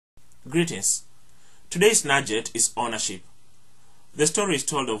Greetings. Today's najet is ownership. The story is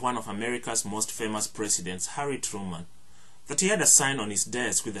told of one of America's most famous presidents, Harry Truman, that he had a sign on his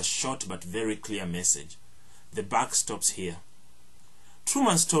desk with a short but very clear message: "The buck stops here."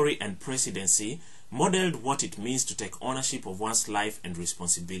 Truman's story and presidency modeled what it means to take ownership of one's life and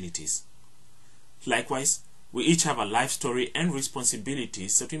responsibilities. Likewise, we each have a life story and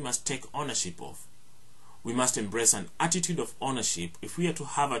responsibilities that we must take ownership of. We must embrace an attitude of ownership if we are to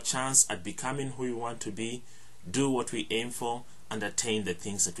have a chance at becoming who we want to be, do what we aim for, and attain the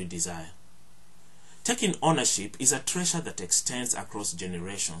things that we desire. Taking ownership is a treasure that extends across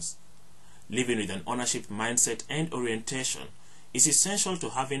generations. Living with an ownership mindset and orientation is essential to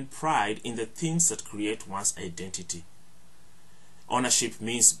having pride in the things that create one's identity. Ownership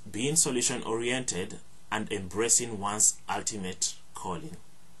means being solution-oriented and embracing one's ultimate calling.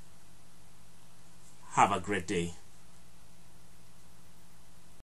 Have a great day.